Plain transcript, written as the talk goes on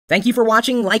Thank you for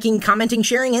watching, liking, commenting,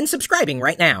 sharing, and subscribing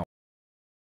right now.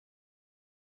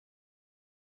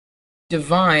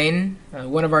 Divine,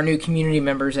 one of our new community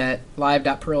members at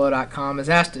live.pirillo.com, has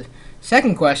asked a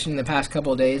second question in the past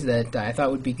couple of days that I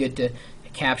thought would be good to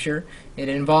capture. It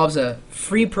involves a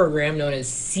free program known as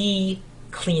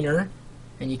CCleaner,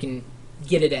 and you can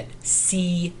get it at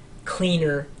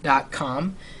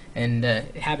ccleaner.com, and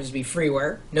it happens to be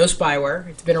freeware, no spyware.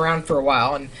 It's been around for a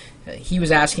while, and he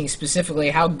was asking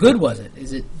specifically, how good was it?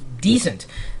 Is it decent?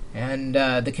 And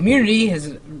the community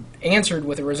has answered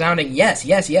with a resounding yes,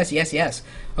 yes, yes, yes, yes.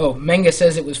 Oh, Menga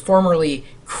says it was formerly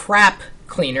Crap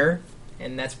Cleaner,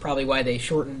 and that's probably why they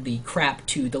shortened the crap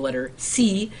to the letter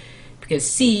C, because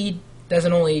C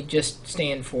doesn't only just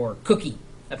stand for cookie,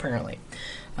 apparently.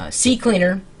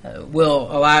 CCleaner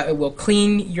will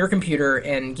clean your computer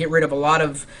and get rid of a lot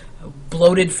of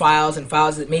bloated files and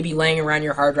files that may be laying around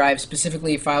your hard drive,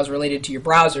 specifically files related to your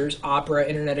browsers, Opera,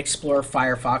 Internet Explorer,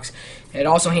 Firefox. It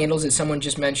also handles, as someone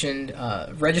just mentioned,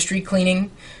 registry cleaning,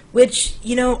 which,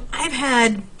 you know, I've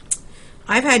had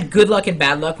good luck and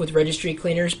bad luck with registry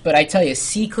cleaners, but I tell you,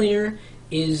 CCleaner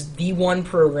is the one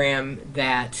program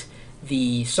that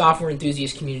the software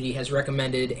enthusiast community has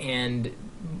recommended, and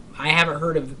I haven't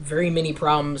heard of very many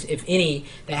problems, if any,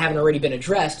 that haven't already been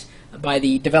addressed by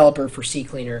the developer for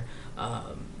CCleaner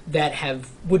that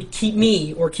would keep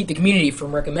me or keep the community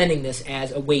from recommending this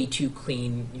as a way to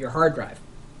clean your hard drive.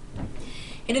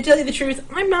 And to tell you the truth,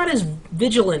 I'm not as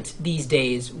vigilant these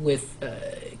days with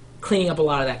cleaning up a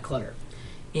lot of that clutter.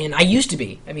 And I used to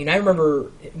be. I mean, I remember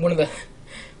one of the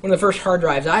first hard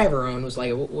drives I ever owned was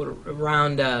like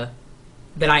around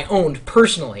that I owned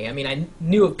personally. I mean, I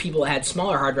knew of people that had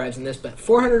smaller hard drives than this, but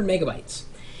 400 megabytes.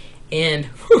 And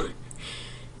whew,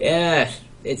 yeah,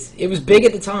 it was big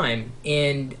at the time,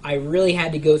 and I really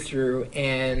had to go through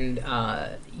and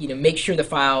make sure the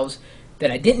files that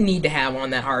I didn't need to have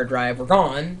on that hard drive were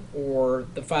gone, or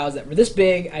the files that were this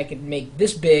big, I could make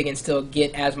this big and still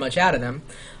get as much out of them.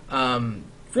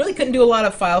 Really couldn't do a lot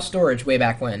of file storage way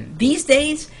back when. These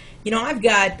days, I've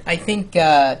got, I think,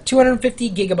 250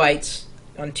 gigabytes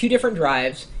on 2 different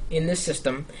drives in this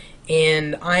system,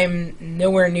 and I'm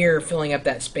nowhere near filling up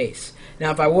that space.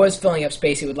 Now, if I was filling up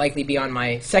space, it would likely be on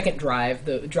my second drive,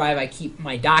 the drive I keep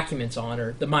my documents on,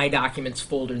 or the My Documents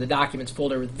folder, the Documents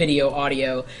folder with video,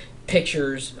 audio,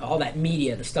 pictures, all that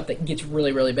media, the stuff that gets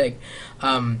really, really big.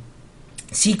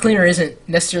 CCleaner isn't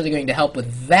necessarily going to help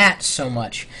with that so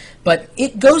much, but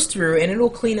it goes through and it'll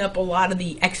clean up a lot of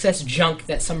the excess junk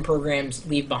that some programs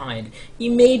leave behind.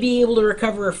 You may be able to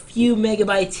recover a few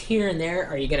megabytes here and there.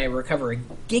 Are you going to recover a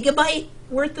gigabyte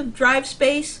worth of drive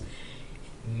space?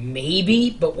 Maybe,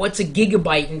 but what's a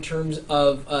gigabyte in terms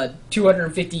of a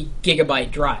 250 gigabyte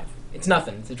drive? It's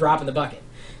nothing. It's a drop in the bucket.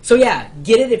 So yeah,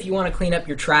 get it if you want to clean up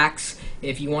your tracks,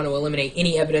 if you want to eliminate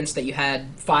any evidence that you had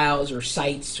files or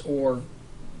sites or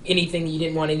anything that you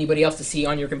didn't want anybody else to see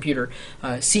on your computer.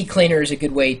 CCleaner is a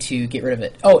good way to get rid of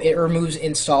it. Oh, it removes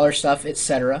installer stuff,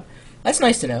 etc. That's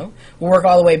nice to know. We'll work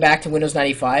all the way back to Windows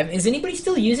 95. Is anybody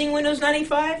still using Windows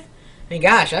 95? I mean,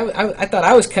 gosh, I thought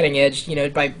I was cutting edge,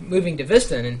 by moving to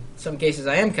Vista, and in some cases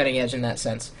I am cutting edge in that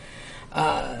sense.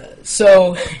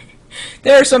 So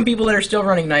there are some people that are still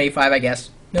running 95, I guess.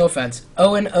 No offense.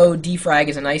 O&O defrag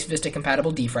is a nice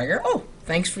Vista-compatible defragger. Oh,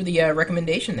 thanks for the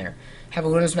recommendation there. Have a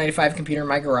Windows 95 computer in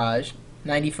my garage.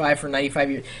 95 for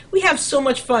 95 years. We have so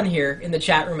much fun here in the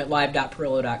chat room at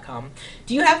live.pirillo.com.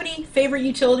 Do you have any favorite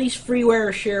utilities, freeware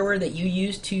or shareware, that you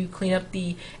use to clean up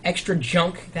the extra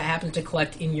junk that happens to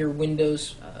collect in your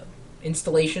Windows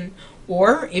installation?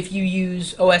 Or if you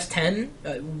use OS X,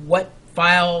 what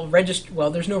file registry? Well,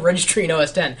 there's no registry in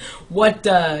OS X. What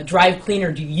drive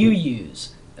cleaner do you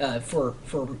use for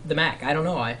the Mac? I don't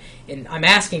know. I'm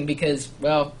asking because,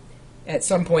 well, at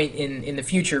some point in the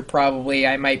future, probably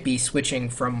I might be switching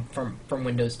from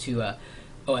Windows to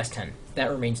OS X.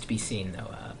 That remains to be seen, though.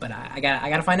 But I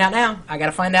gotta find out now. I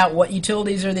gotta find out what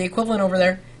utilities are the equivalent over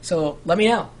there. So let me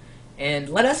know, and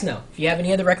let us know if you have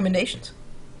any other recommendations.